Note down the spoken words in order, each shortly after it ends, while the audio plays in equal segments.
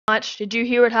Much. Did you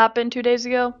hear what happened 2 days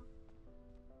ago?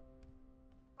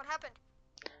 What happened?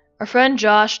 Our friend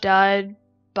Josh died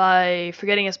by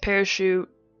forgetting his parachute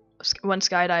when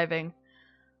skydiving.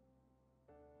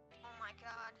 Oh my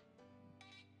god.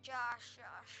 Josh.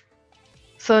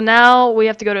 So now we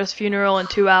have to go to his funeral in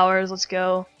 2 hours. Let's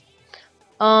go.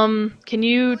 Can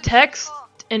you text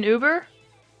an Uber?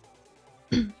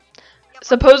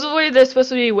 Supposedly they're supposed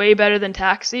to be way better than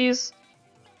taxis.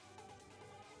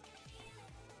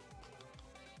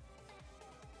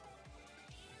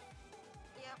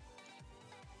 Yep.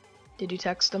 Did you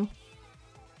text him?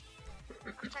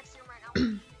 I'm texting him right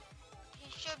now.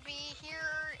 He should be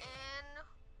here in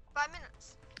 5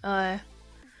 minutes.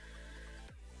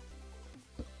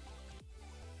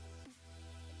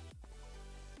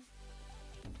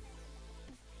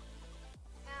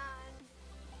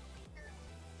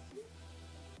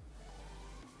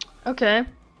 Okay.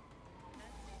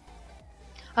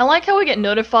 I like how we get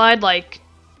notified like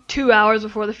 2 hours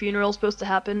before the funeral is supposed to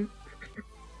happen.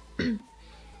 I'm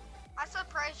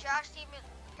surprised Josh's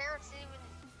parents didn't even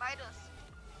invite us.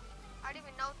 I didn't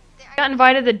even know. I got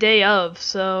invited the day of,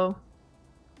 so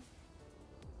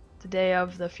the day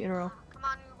of the funeral. Come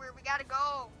on, Uber, we gotta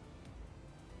go.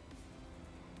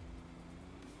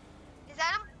 Is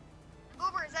that him?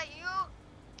 Uber, is that you?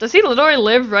 Does he literally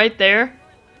live right there?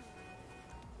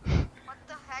 What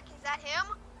the heck? Is that him?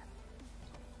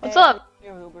 What's up?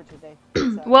 Uber today.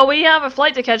 Well, we have a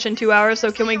flight to catch in 2 hours,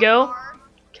 so can we go?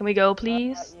 Can we go,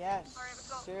 please? Yes, Alright, let's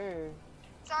go. sure.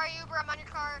 Sorry, Uber, I'm on your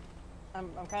car. I'm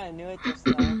kind of new at this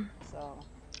stuff, so.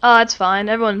 Oh, that's fine.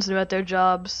 Everyone's new at their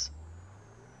jobs.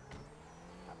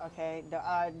 Okay,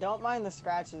 don't mind the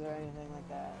scratches or anything like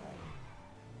that.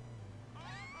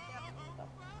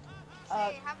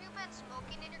 Say, have you been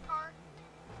smoking in your car?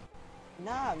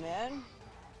 Nah, man.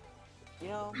 You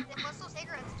know, Then what's those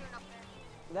cigarettes doing up there?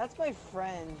 that's my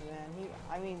friend, man.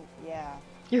 I mean, yeah.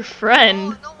 Your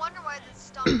friend? Oh, no wonder why this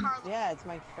stunk car looks. Yeah, it's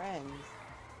my friend.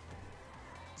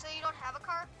 So you don't have a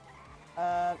car?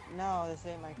 No, this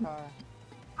ain't my car.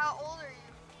 How old are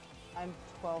you? I'm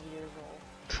 12 years old.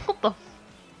 What the?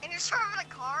 And you're driving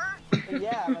a car? But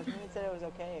yeah, my friend said it was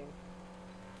okay.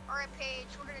 Alright, Paige,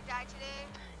 we're gonna die today.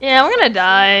 Yeah, we're gonna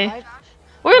die. Josh?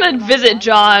 We're gonna visit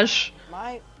Josh.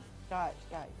 My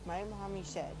mommy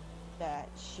said that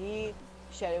she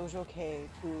said it was okay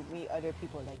to meet other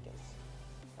people like this.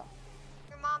 So,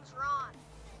 Your mom's wrong.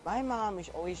 my mom is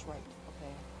always right,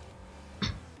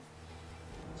 okay?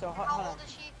 So How hold old on.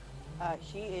 is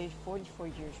she? She is 44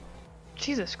 years old.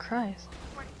 Jesus Christ.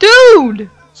 Dude!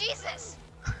 Jesus!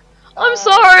 I'm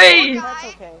sorry! That's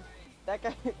okay.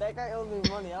 That guy owed me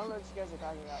money. I don't know what you guys are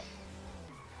talking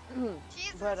about.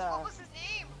 Jesus, But, what was his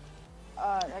name?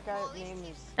 That guy's name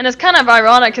is. And it's kind of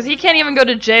ironic because he can't even go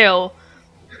to jail.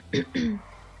 Jesus.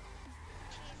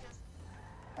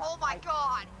 Oh my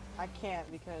god. I can't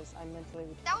because I'm mentally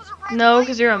retarded. That was a red No, light,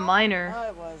 because you're a bro. minor. No,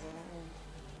 it wasn't.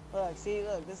 Look, see,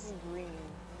 look, this is green.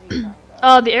 What are you talking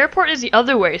about? The airport is the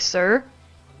other way, sir.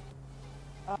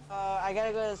 I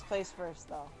gotta go to this place first,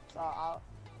 though. So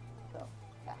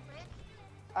yeah.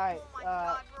 Alright, Oh my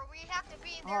god, bro, we have to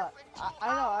be in there hold for 2 on.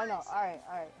 I know. hours. Alright,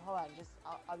 hold on.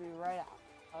 I'll be right out.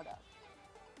 Hold up.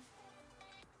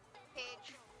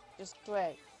 Paige, Just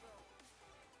wait.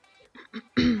 I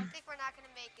think we're not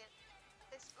gonna make it.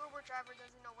 This Uber driver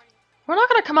doesn't know where he is. We're not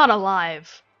gonna come out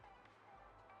alive.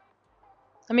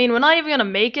 I mean, we're not even gonna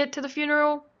make it to the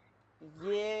funeral.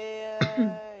 Yeah,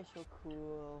 it's so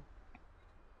cool.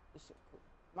 It's so cool.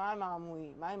 My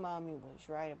mommy was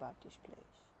right about this place.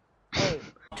 Hey,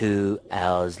 2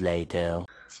 hours later.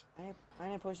 aren't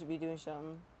I supposed to be doing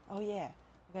something? Oh yeah,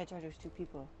 I gotta charge those 2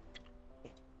 people.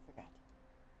 Yeah, forgot.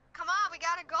 Come on, we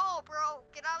gotta go, bro.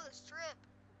 Get out of the strip.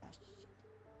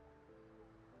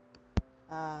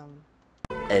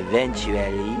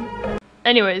 Eventually.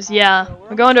 Anyways, yeah, So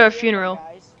we're going to a almost there, funeral. guys.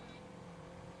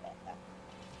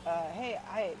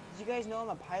 Hey, did you guys know I'm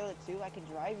a pilot too? I can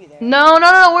drive you there.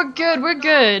 No, we're good, we're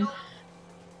good.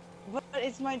 But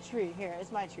it's my tree. Here,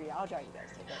 it's my tree. I'll drive you guys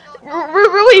to it.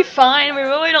 We're really fine. We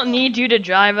really don't need you to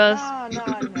drive us. No.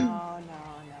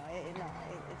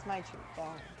 It's my tree. Don't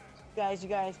worry.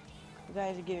 You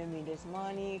guys are giving me this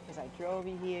money because I drove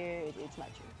you here. It's my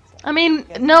tree. So. I mean,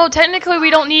 no, technically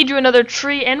we don't need you another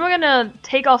tree, and we're gonna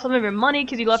take off some of your money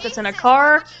because you left us in a Jesus,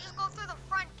 car. why don't you just go through the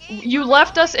front gate? You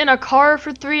left us in a car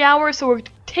for 3 hours, so we're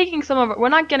taking some of it. We're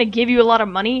not gonna give you a lot of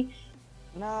money.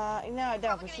 No, but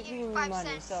Probably she's gonna give you giving me 5 money.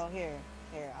 cents. So here.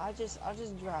 I'll just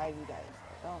drive you guys.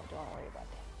 Don't worry about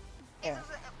that. Here.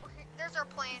 There's our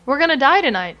plan. We're gonna die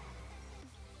tonight.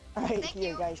 Alright, Thank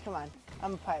here, you. guys, come on.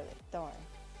 I'm a pilot. Don't worry.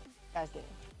 Guys, get it.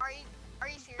 Are you? Are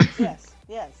you serious? Yes,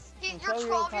 yes. I'm You're so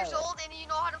 12 years pilot. old and you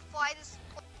know how to fly this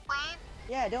plane?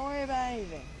 Yeah, don't worry about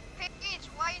anything. Paige,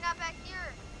 why are you not back here?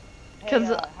 Hey, 'Cause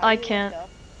how I do you can't. lift up?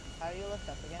 How do you lift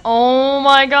up again? Oh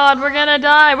my god, we're gonna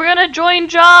die. We're gonna join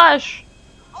Josh.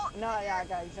 Oh, No, guys,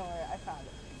 don't worry. I found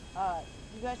it.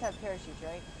 You guys have parachutes,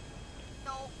 right?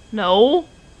 no. No.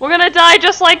 We're gonna die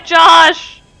just like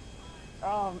Josh.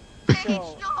 Paige,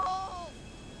 So, no!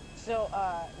 so,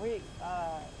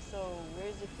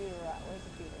 where's the feeder at? Where's the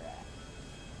feeder at?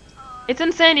 It's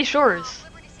in Sandy Shores.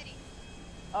 Liberty City.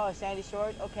 Oh, Sandy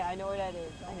Shores? Okay, I know where that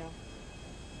is. I know.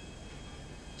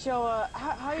 So,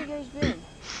 how you guys been?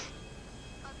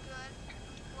 I'm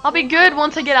good. I'll be good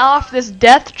once I get off this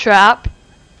death trap.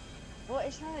 Well,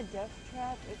 it's not a death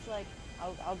trap. It's like,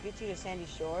 I'll get you to Sandy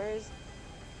Shores.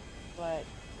 But,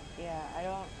 yeah, I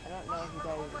don't know if you We're guys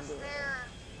can almost do it. there.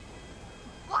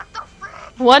 What the frick?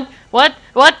 What? What?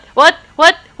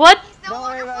 He's no Don't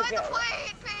longer worry about flying the it.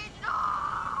 plane, Paige, no!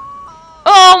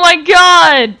 Oh my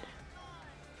god!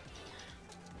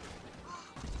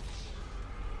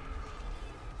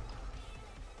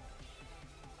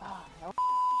 Ah,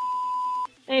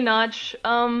 Hey Notch,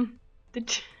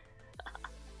 did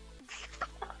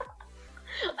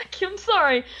I'm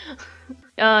sorry.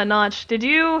 Notch, did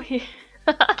you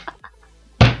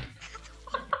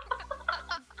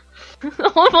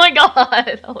Oh my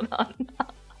god, hold on. I didn't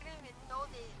even know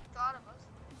they thought of us.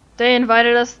 They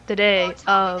invited us today,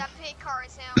 Tell me that pink car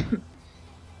is him.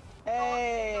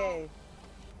 Hey!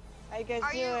 How you guys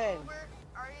Are you doing? Uber?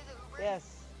 Are you the Uber?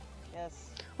 Yes.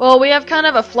 Yes. well, we have kind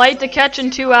of a flight to catch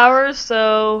in 2 hours,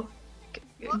 so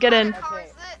What get kind in. of car Okay.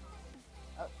 is it?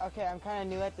 Okay, I'm kind of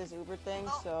new at this Uber thing,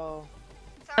 Oh. so...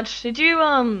 Notch, did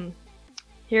you,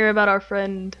 hear about our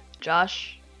friend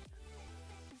Josh?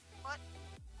 What?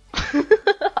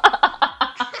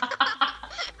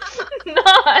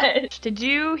 Notch! Did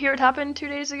you hear what happened 2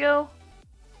 days ago?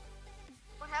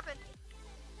 What happened?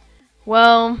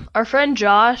 Well, our friend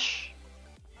Josh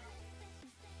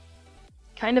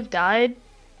kind of died.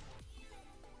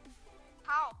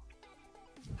 How?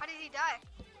 How did he die?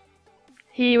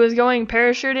 He was going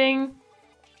parachuting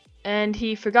and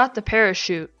he forgot the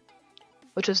parachute,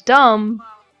 which was dumb, Wow,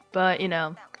 but you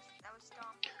know. that was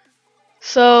dumb.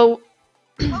 So,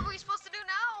 What were we supposed to do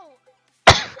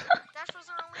now? Dash was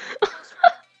our only close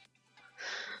friend.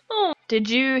 oh, did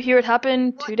you hear what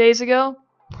happened What? 2 days ago?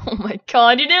 Oh my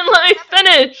god, you didn't let me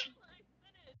finish!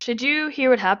 Did you hear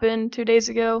what happened 2 days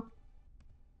ago?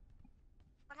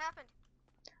 What happened?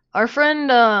 Our friend,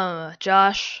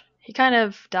 Josh, he kind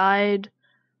of died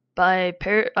by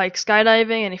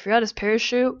skydiving and he forgot his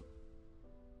parachute.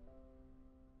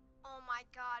 Oh my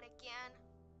god, again.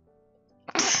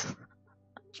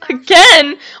 Josh,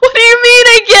 Again? What do you mean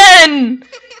again?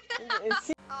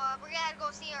 It's- we're gonna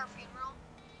go see our funeral.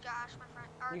 Josh, my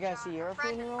friend. You guys see your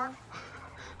funeral?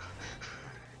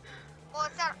 Well,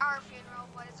 it's not our funeral,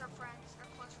 but it's our friends, our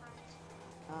close friends.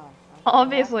 Oh, okay.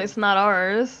 Obviously, it's not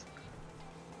ours.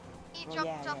 He Well,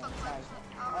 jumped yeah, up a yeah, cliff. sorry.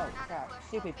 Oh, Not crap. a cliff.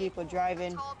 Stupid a people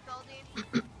driving. Tall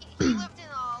building. he lived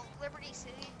in Liberty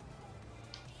City.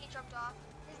 He jumped off.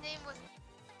 His name was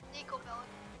Nico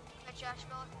Bellic. Josh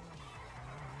Bellic.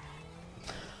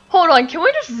 Hold on, can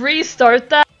we just restart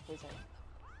that? Jose.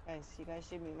 Guys, you guys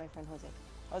should meet my friend Jose.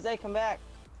 Jose, come back.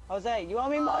 Jose, you owe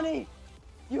me money.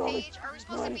 You owe me Paige, are we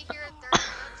supposed money. to be here in 30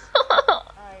 minutes?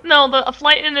 Alright, No, the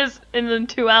flight is in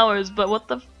 2 hours, but what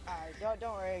the? alright,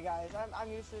 don't worry, guys.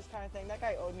 I'm used to this kind of thing. That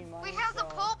guy owed me money. We have the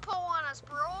so... po-po on us,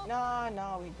 bro.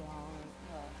 No, we don't.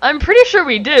 No. I'm pretty sure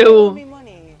we He owed me do.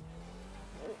 money.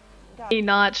 God. Hey,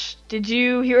 Notch, did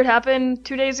you hear what happened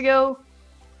 2 days ago?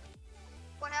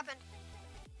 What happened?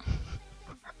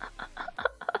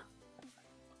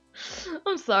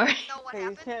 I'm sorry. No, what Please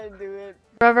happened? can't do it.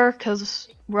 Forever, because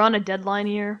we're on a deadline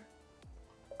here.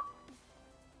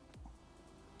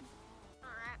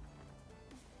 Alright.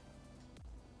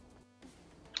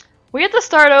 We have to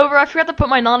start over. I forgot to put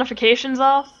my notifications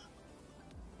off.